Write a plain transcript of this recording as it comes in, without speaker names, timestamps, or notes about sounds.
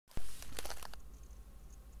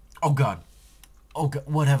Oh god. Oh god,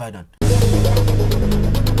 what have I done?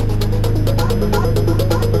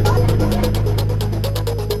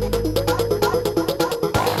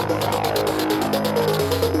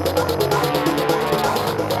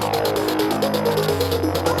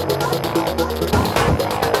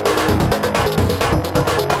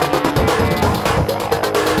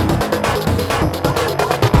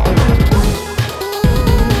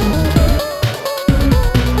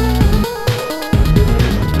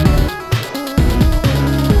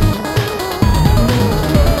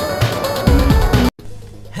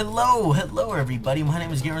 Hello everybody, my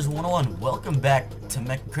name is Gamers101. Welcome back to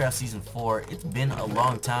MEKACRAFT Season 4. It's been a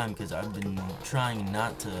long time because I've been trying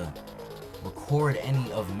not to record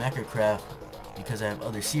any of MEKACRAFT because I have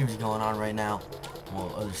other series going on right now.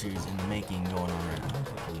 Well, other series in the making going on right now.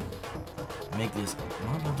 Hopefully make this. Am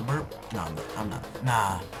I about to burp? No, I'm not.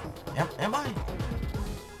 Nah. Am I?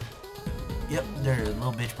 Yep, there's a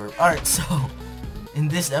little bitch burp. Alright, so in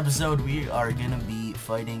this episode we are gonna be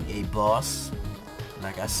fighting a boss.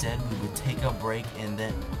 Like I said, we would take a break and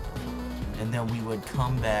then we would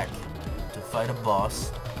come back to fight a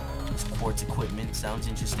boss. This quartz equipment sounds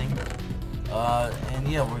interesting. And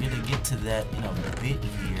yeah, we're gonna get to that in a bit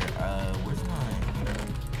here. Where's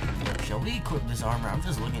my... Shall we equip this armor? I'm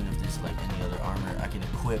just looking if there's like any other armor I can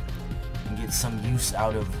equip and get some use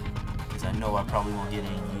out of, because I know I probably won't get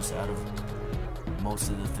any use out of most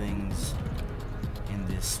of the things in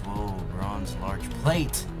this. Whoa, bronze large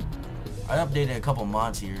plate. I updated a couple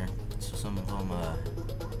mods here, so some of them,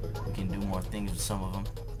 we can do more things with some of them.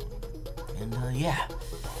 And, yeah.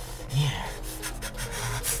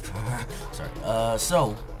 Sorry.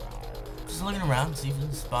 So, just looking around, see if I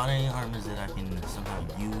can spot any armors that I can somehow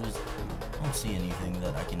use. I don't see anything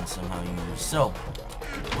that I can somehow use. So,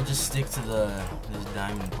 we'll just stick to this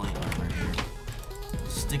diamond plate armor here.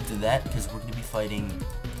 Stick to that, because we're going to be fighting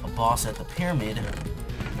a boss at the pyramid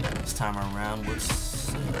this time around, which,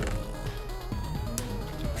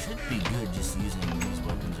 should be good just using these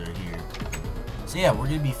weapons right here. So yeah, we're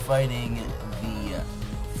gonna be fighting the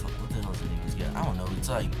what the hell is the name of this guy? I don't know. It's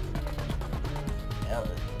like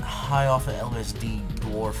high off of LSD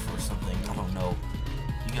dwarf or something. I don't know.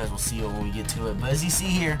 You guys will see it when we get to it. But as you see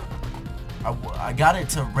here, I got it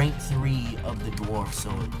to rank 3 of the dwarf, so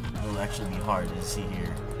it'll actually be hard to see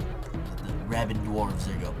here. The rabid dwarves.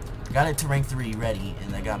 There you go. Got it to rank 3 ready,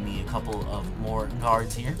 and that got me a couple of more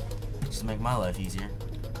guards here, just to make my life easier.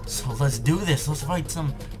 So let's do this. Let's fight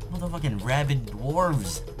some motherfucking rabid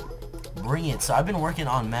dwarves. Bring it. So I've been working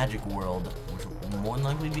on Magic World, which will more than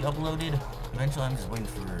likely be uploaded. Eventually, I'm just waiting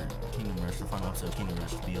for Kingdom Rush, the final episode of Kingdom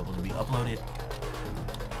Rush, to be able to be uploaded.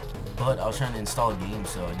 But I was trying to install a game,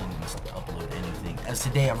 so I didn't upload anything. As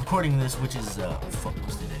today, I'm recording this, which is,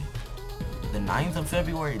 what's today? The 9th of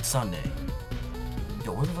February, it's Sunday.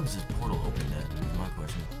 Yo, where the fuck is this portal opened at? Is my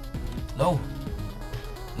question. Hello?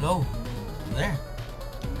 Hello? Over there?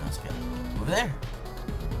 No, it's good. Over there?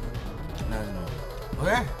 No. Over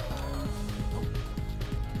there? Nope.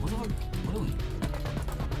 What the fuck? What do we?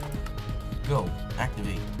 Go.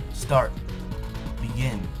 Activate. Start.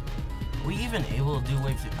 Begin. Are we even able to do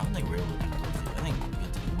wave 3? I don't think we're able to do wave 3. I think we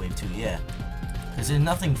have to do wave 2, yeah. Because there's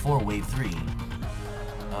nothing for wave 3.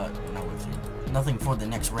 Not wave 3. Nothing for the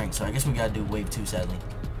next rank, so I guess we gotta do wave 2, sadly.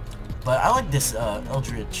 But I like this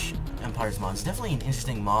Eldritch Empires mod. It's definitely an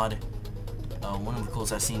interesting mod. One of the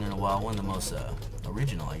coolest I've seen in a while. One of the most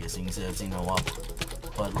original, I guess you can say, I've seen in a while.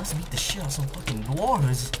 But let's beat the shit out of some fucking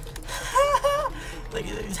dwarves. Look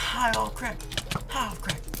at these high off crack. High off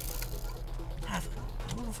crack.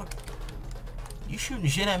 What the fuck? You shooting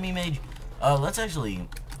shit at me, mage? Let's actually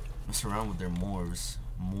mess around with their morphs.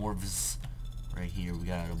 Morphs. Right here, we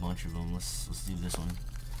got a bunch of them. Let's do this one.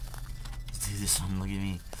 Let's do this one. Look at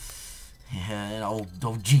me. Yeah,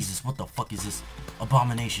 oh Jesus, what the fuck is this?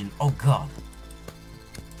 Abomination. Oh god.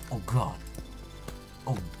 Oh god.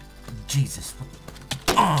 Oh Jesus.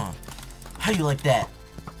 How you like that?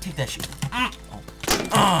 Take that shit.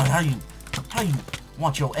 How you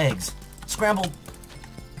want your eggs? Scrambled.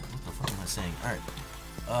 What the fuck am I saying? Alright.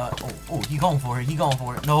 Oh, he going for it. He going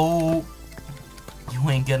for it. No. You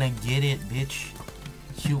ain't gonna get it, bitch.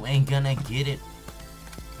 You ain't gonna get it.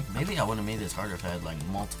 Maybe I would have made this harder if I had like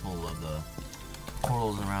multiple of the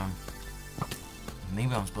portals around.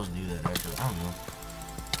 Maybe I'm supposed to do that actually. I don't know.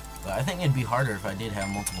 But I think it'd be harder if I did have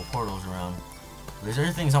multiple portals around. There's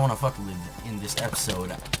other things I want to fuck with in this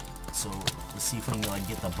episode. So let's see if we can like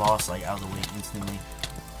get the boss like out of the way instantly.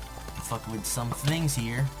 Fuck with some things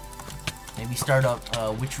here. Maybe start up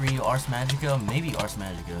Witchery, Ars Magica, maybe Ars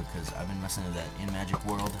Magica, because I've been messing with that in Magic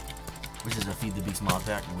World, which is a Feed the Beast mod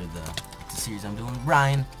pack with the series I'm doing.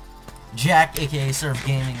 Ryan, Jack, aka Surf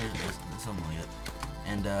Gaming, or something like that.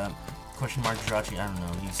 And question mark Jirachi, I don't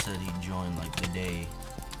know. He said he'd join like the day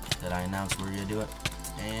that I announced we were gonna do it.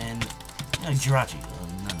 And Jirachi,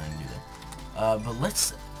 nothing I can do there. But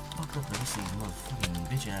let's fuck up the rest of these motherfucking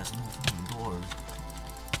bitch ass motherfucking doors.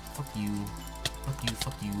 Fuck you. Fuck you,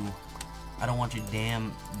 fuck you. I don't want your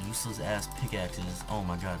damn useless ass pickaxes. Oh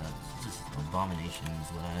my god, just abomination is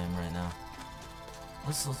what I am right now.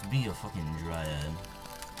 Let's be a fucking dryad.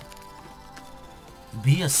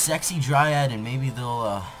 Be a sexy dryad and maybe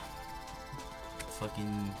they'll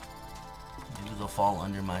maybe they'll fall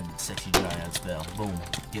under my sexy dryad spell. Boom.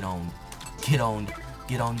 Get owned. Get owned.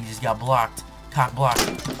 Get owned. You just got blocked. Cock blocked.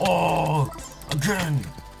 Oh! Again!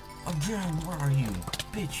 Again! Where are you?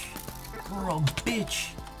 Bitch! Girl,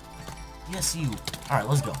 bitch! Yes, you. Alright,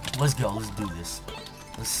 let's go. Let's go. Let's do this.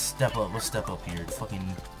 Let's step up. Let's step up here.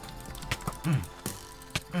 Fucking...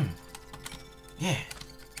 Yeah.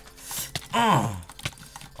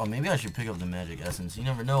 Oh, maybe I should pick up the magic essence. You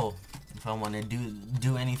never know if I want to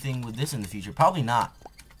do anything with this in the future. Probably not.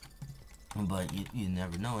 But you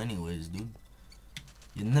never know anyways, dude.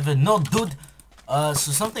 You never know, dude. So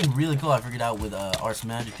something really cool I figured out with Ars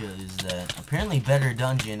Magica is that apparently Better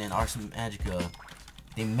Dungeon and Ars Magica,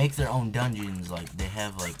 they make their own dungeons. Like, they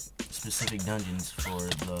have like specific dungeons for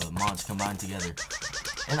the mods combined together.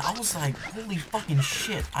 And I was like, holy fucking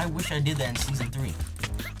shit, I wish I did that in Season 3.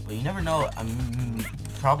 But you never know, I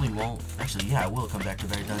probably won't. Actually, yeah, I will come back to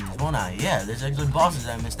Better Dungeons, won't I? Yeah, there's actually bosses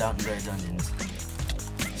I missed out in Better Dungeons.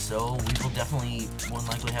 So we will definitely, more than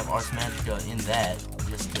likely, have Ars Magica in that,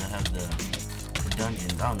 just to have the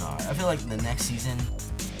dungeons. I don't know, I feel like the next season,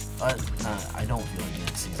 I don't feel like the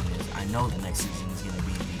next season is. I know the next season is going to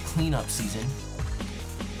be the cleanup season.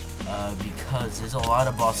 Because there's a lot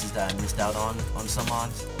of bosses that I missed out on some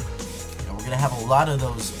mods. And we're going to have a lot of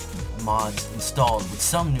those mods installed with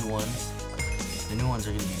some new ones. The new ones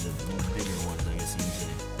are going to be the bigger ones, I guess you can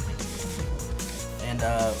say. And,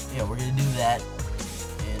 yeah, we're going to do that.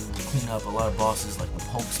 And we'll clean up a lot of bosses like the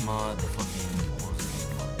Pokes mod, the fucking... What was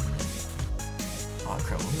the other mod? Oh,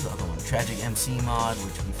 crap, what was the other one? Tragic MC mod,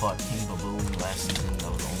 which we fought King Baboon last season.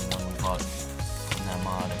 That was the only one we fought in that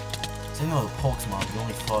mod. Same with the Pokes mod, we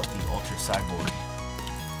only fought the Ultra Cyborg.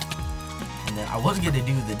 And then I was going to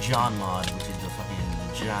do the John mod, which is the fucking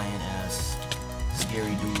giant ass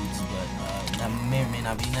scary dudes, but that may or may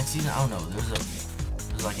not be next season. I don't know. There's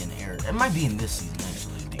like an error. It might be in this season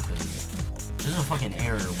actually, because there's a fucking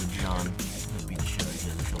error with John. I'm gonna beat the shit out of you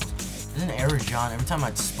guys with shovels. There's an error with John. Every time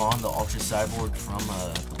I'd spawn the Ultra Cyborg from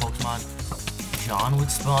the Pokes mod, John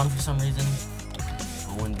would spawn for some reason.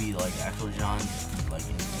 It wouldn't be like actual John. Like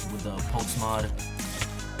with the Pokes mod,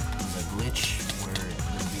 there's a glitch where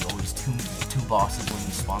there'd be always two bosses when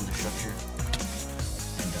you spawn the structure.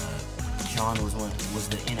 John was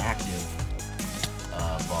the inactive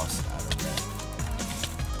boss out of that.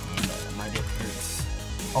 And my dick hurts.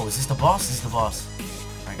 Oh, is this the boss? This is the boss.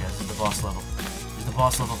 Alright guys, this is the boss level. This is the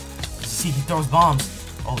boss level. See, he throws bombs.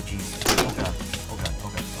 Oh jeez. Oh god. Oh god. Oh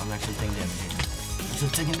god. I'm actually taking damage here. I'm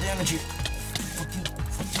just taking damage here. Fuck you.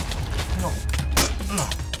 Fuck you. No. No.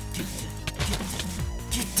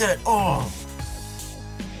 Get that. Oh.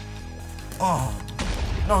 Oh.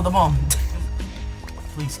 No, the bomb.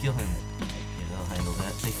 Please kill him. Handle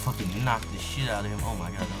that. They fucking knocked the shit out of him. Oh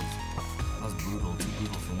my god, that was brutal. Too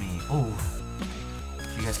brutal for me. Oh,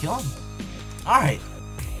 did you guys kill him? Alright,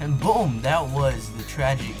 and boom, that was the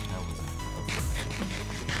tragic.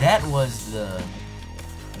 That was the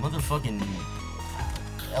motherfucking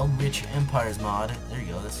Eldritch Empires mod. There you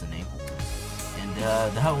go, that's the name. And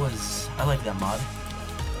that was, I like that mod.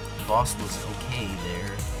 The boss was okay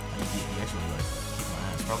there. He actually like kicked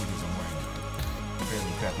my ass, probably because I'm wearing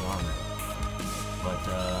fairly crappy armor. But,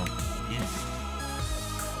 yeah.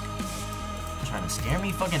 Trying to scare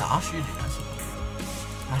me? Fucking ostrich?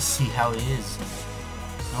 I see how it is.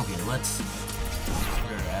 Okay, let's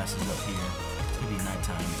put our asses up here. It's gonna be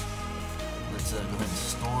nighttime. Let's go ahead and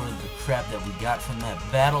store the crap that we got from that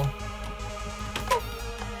battle.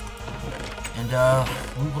 And,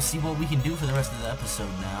 we will see what we can do for the rest of the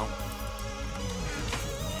episode now.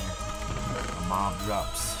 A mob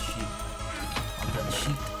drops sheep. I've got the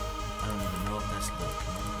sheep. I don't even know if that's the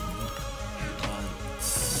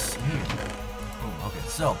it's here. Oh, okay,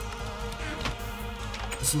 so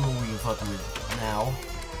let's see what we can fuck with now.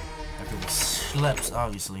 After we slept,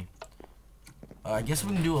 obviously. I guess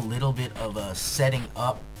we can do a little bit of setting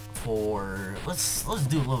up for. Let's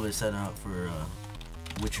do a little bit of setting up for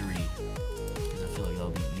witchery, because I feel like that'll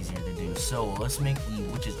be easier to do. So let's make the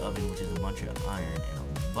witch's oven, which is a bunch of iron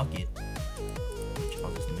and a bucket, which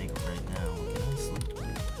I'll just make right now. Can I sleep?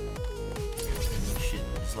 Shit,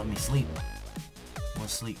 Just let me sleep. I want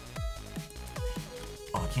to sleep.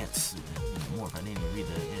 Oh, I can't sleep anymore if I didn't even read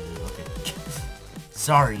that. Yeah, okay.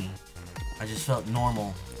 Sorry. I just felt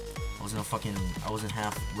normal. I wasn't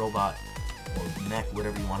half robot or mech,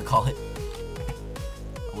 whatever you want to call it.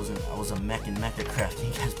 I was a mech in MEKACRAFT. Can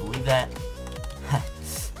you guys believe that?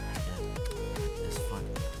 That's fun.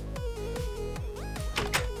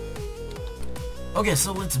 Okay,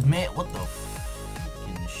 so let's what the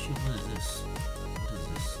fucking shit? What is this? What is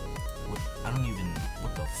this?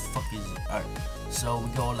 What the fuck is it? Alright, so we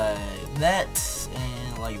go like that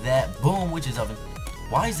and like that. Boom, witch's oven.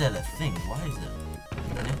 Why is that a thing? Why is it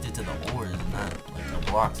connected to the ores and not like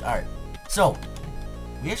the blocks? Alright, so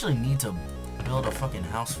we actually need to build a fucking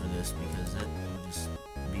house for this because that would just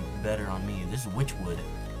be better on me. This is witchwood.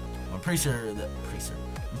 I'm pretty sure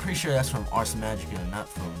that's from Ars Magica and not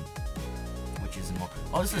from witches and more.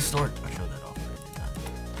 Oh, this is storage. I showed that off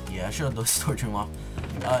already. Yeah, I showed the storage room off.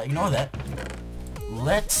 Ignore that.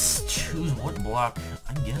 Let's choose what block.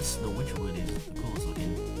 I guess the witchwood is the coolest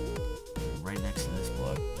looking. Right next to this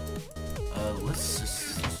block. Let's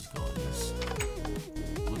just go with this.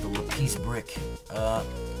 With the lapis brick. Well,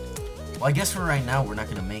 I guess for right now we're not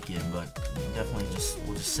gonna make it, but definitely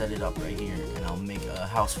we'll just set it up right here, and I'll make a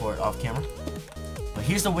house for it off camera. But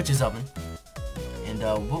here's the witch's oven, and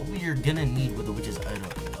what we are gonna need with the witch's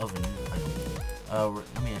oven.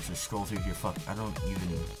 Let me actually scroll through here. Fuck, I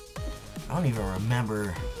don't even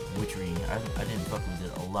remember witchery. I didn't fuck with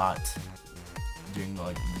it a lot during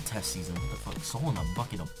like the test season. What the fuck? Soul in a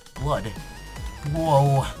bucket of blood.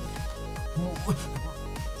 Whoa.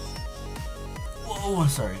 Whoa.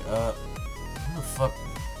 Sorry. What the fuck?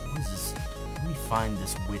 What is this? Let me find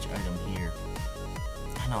this witch item here.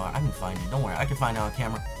 I know I can find it. Don't worry. I can find it on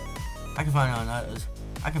camera. I can find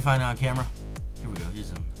it on camera. Here we go. Here's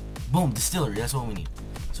them. Boom. Distillery. That's what we need.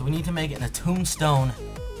 So we need to make it in a tombstone.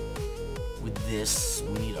 With this,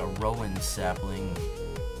 we need a rowan sapling.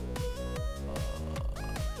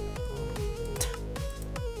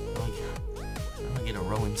 How do I get a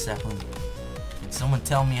rowan sapling? Can someone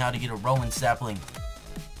tell me how to get a rowan sapling?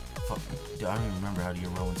 Fuck, dude, I don't even remember how to get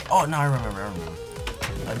rowans. Oh, no, I remember.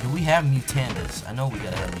 Do we have mutandis? I know we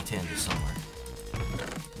gotta have mutandis somewhere.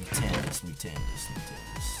 Mutandis.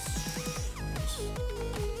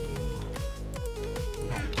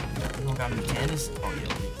 We don't got mutandis? Oh, yeah.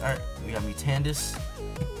 Alright, we got mutandis.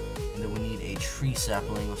 And then we need a tree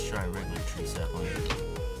sapling. Let's try a regular tree sapling.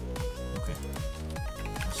 Okay.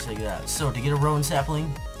 Let's take that. So, to get a rowan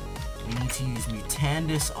sapling, we need to use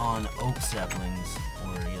mutandis on oak saplings.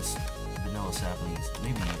 Or, I guess, vanilla saplings.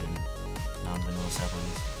 Maybe even non-vanilla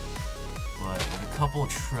saplings. But with a couple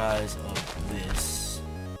tries of this,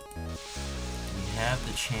 we have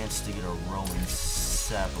the chance to get a rowan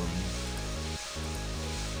sapling.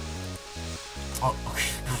 Oh, okay.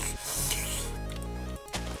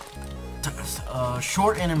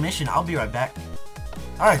 Short intermission. I'll be right back.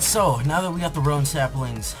 Alright, so now that we got the rowan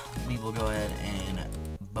saplings, we will go ahead and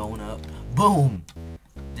bone up. Boom!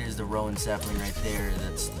 There's the rowan sapling right there.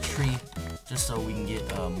 That's the tree. Just so we can get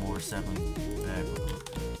more sapling back.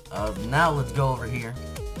 Now let's go over here.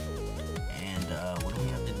 And what do we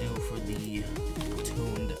have to do for the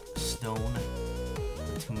tuned stone?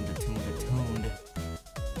 Attuned.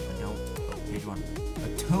 I don't. Oh, page one.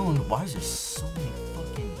 Attuned. Why is there so many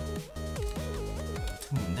fucking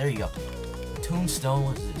attuned? There you go. Attuned stone.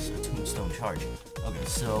 What is this? Attuned stone charge. Okay,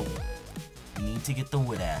 so we need to get the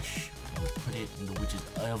wood ash. We'll put it in the witch's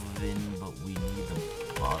oven, but we need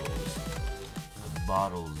the bottles. The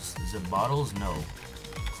bottles. Is it bottles? No.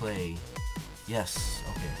 Clay. Yes.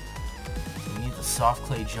 Okay. So we need the soft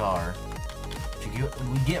clay jar.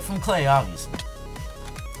 We get from clay, obviously.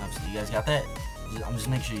 You guys got that? I'm just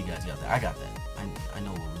making sure you guys got that. I got that. I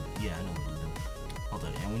know what we're, yeah, I know what we're doing. Hold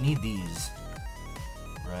on. And we need these.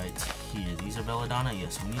 Right here. These are belladonna?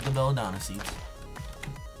 Yes, we need the belladonna seeds.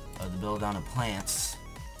 The belladonna plants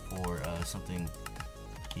for something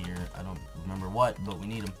here. I don't remember what, but we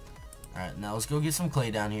need them. Alright, now let's go get some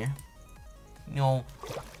clay down here.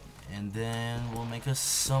 And then we'll make us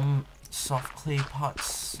some soft clay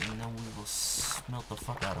pots, and then we will smelt the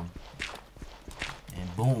fuck out of them.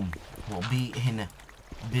 And boom, we'll be in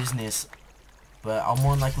business. But I'll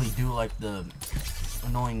more than likely do like the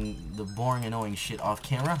boring, annoying shit off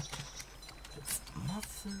camera.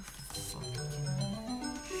 Motherfucking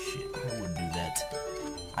shit, I would do that.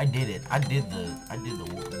 I did it. I did the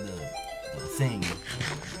thing.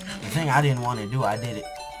 The thing I didn't want to do, I did it.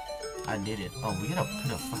 Oh, we gotta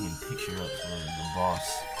put a fucking picture up for the boss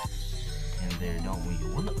in there, don't we?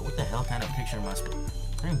 What the hell kind of picture am I supposed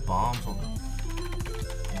to bring bombs? Hold on.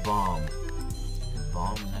 Bomb.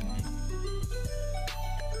 Bombs, I mean.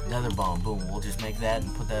 Nether bomb. Boom. We'll just make that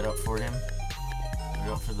and put that up for him. Put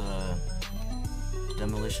it up for the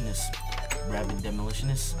demolitionist. RABID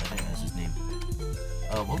demolitionist. I think that's his name.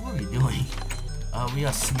 What were we doing? We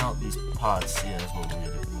gotta smelt these pots. Yeah, that's what we're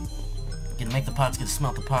gonna do. Gonna make the pots, gonna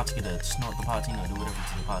smelt the pots, gonna snort the pots, you know, do whatever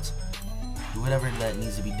to the pots. Do whatever that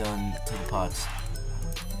needs to be done to the pots.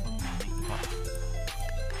 Make the pots.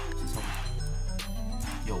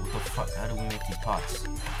 Yo, what the fuck? How do we make these pots?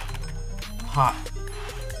 Hot.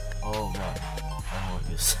 Oh god. I don't want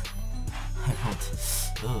this.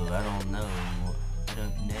 I don't know. I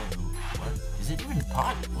don't know. What? Is it even a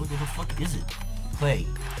pot? What the fuck is it? Clay.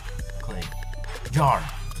 Clay. Jar.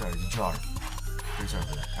 Sorry, it's a jar. Very sorry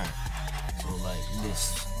for that. Alright. So like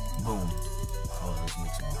this. Boom. Oh, let's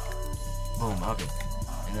mix them up. Boom. Okay.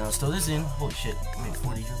 And now let's throw this in. Holy shit. We made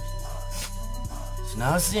 40 jars. So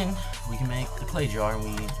now it's in. We can make the clay jar, and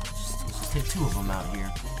let's just take 2 of them out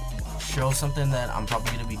here. Show something that I'm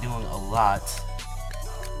probably gonna be doing a lot,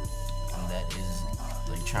 and that is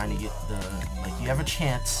like trying to get the you have a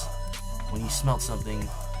chance when you smelt something.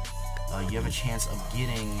 You have a chance of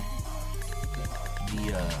getting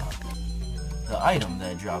the item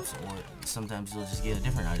that drops, or sometimes you'll just get a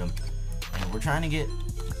different item. And we're trying to get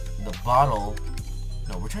the bottle.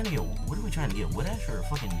 No, we're trying to get, what are we trying to get? Wood ash or a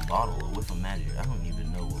fucking bottle? A whiff of magic? I don't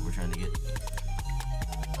even know what we're trying to get.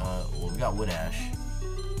 Well, we got wood ash.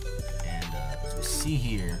 And, as we see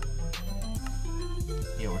here,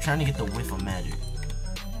 yeah, we're trying to get the whiff of magic.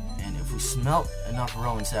 And if we smelt enough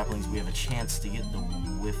rowan saplings, we have a chance to get the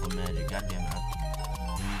whiff of magic. God damn it, I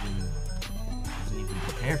wasn't even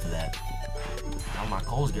prepared for that. Now my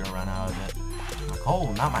coal's gonna run out of it. My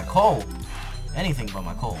coal, not my coal! Anything but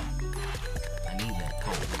my coal. I need that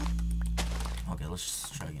coal. Okay, let's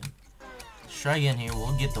just try again. Let's try again here.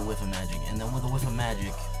 We'll get the whiff of magic, and then with the whiff of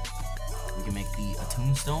magic, we can make the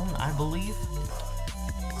tombstone, I believe.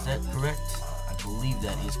 Is that correct? I believe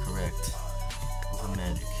that is correct. Whiff of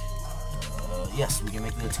magic. Yes, we can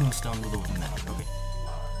make the tombstone with the whiff of magic. Okay.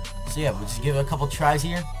 So yeah, we'll just give it a couple tries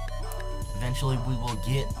here. Eventually, we will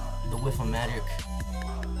get the whiff of magic.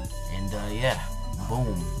 And yeah,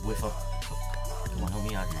 boom, whiff up. Come on, help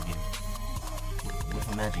me out here again. Whiff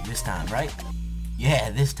of magic this time, right? Yeah,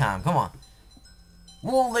 this time. Come on.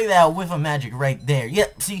 Whoa, look at that whiff of magic right there.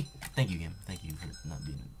 Yep, see? Thank you, game. Thank you for not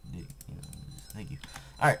being a dick. You know, thank you.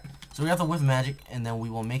 Alright, so we got the whiff of magic, and then we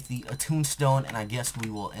will make the tombstone, and I guess we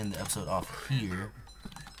will end the episode off here.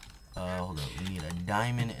 Hold up. We need a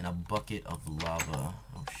diamond and a bucket of lava.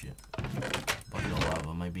 Oh, shit. Bucket of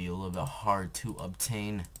lava might be a little bit hard to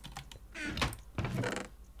obtain.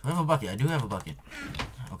 Do I have a bucket? I do have a bucket.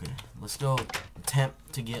 Okay, let's go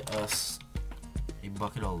attempt to get us a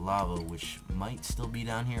bucket of lava, which might still be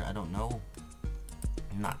down here. I don't know.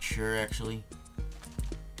 I'm not sure, actually.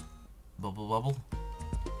 Bubble bubble.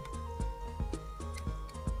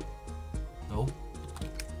 No.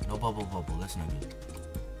 No bubble bubble. That's not good.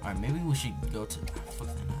 Alright, maybe we should go to... fuck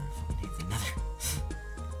that nether. I fucking hate the nether.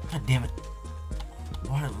 God damn it.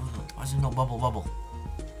 Why is there no bubble bubble?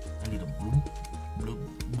 I need a bloop. Bloop.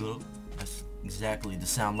 Bloop. That's exactly the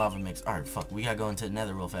sound lava makes. Alright, fuck. We gotta go into the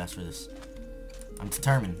nether real fast for this. I'm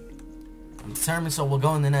determined. I'm determined, so we'll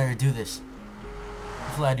go in the nether to do this.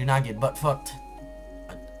 Hopefully I do not get butt fucked.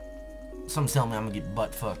 Someone's telling me I'm gonna get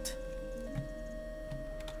butt fucked.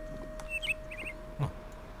 Huh.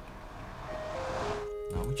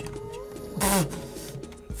 No, we chill.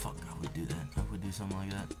 Fuck, I would do that. I would do something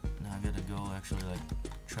like that. Now I gotta go actually, like,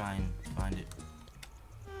 try and find it.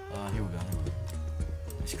 Here we go.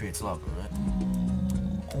 This creates lava, right?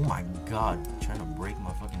 Oh my god. You're trying to break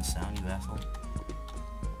my fucking sound, you asshole.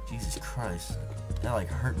 Jesus Christ. That, like,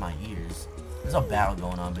 hurt my ears. There's a battle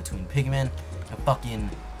going on between pigmen and fucking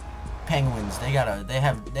penguins. They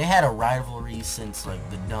had a rivalry since, like,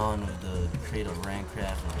 the dawn of the creator of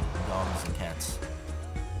Minecraft and dogs and cats.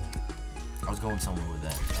 I was going somewhere with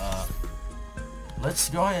that. Let's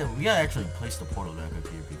go ahead. We gotta actually place the portal back up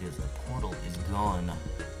here because the portal is gone.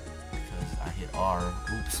 Because I hit R.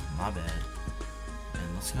 Oops, my bad.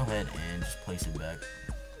 And let's go ahead and just place it back.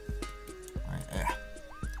 Alright, there.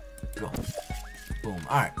 Go. Boom.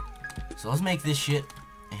 Alright. So let's make this shit.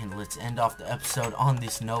 And let's end off the episode on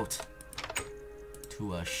this note.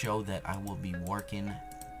 To show that I will be working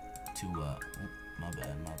to, my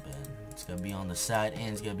bad. It's gonna be on the side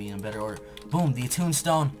and it's gonna be in better order. Boom, the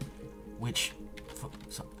tombstone, which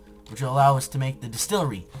will allow us to make the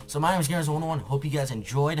distillery. So my name is Garrison101. Hope you guys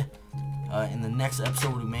enjoyed. In the next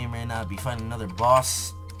episode, we may or may not be fighting another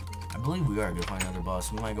boss. I believe we are gonna find another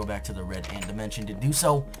boss. We might go back to the red ant dimension to do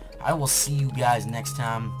so. I will see you guys next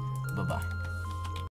time. Bye bye.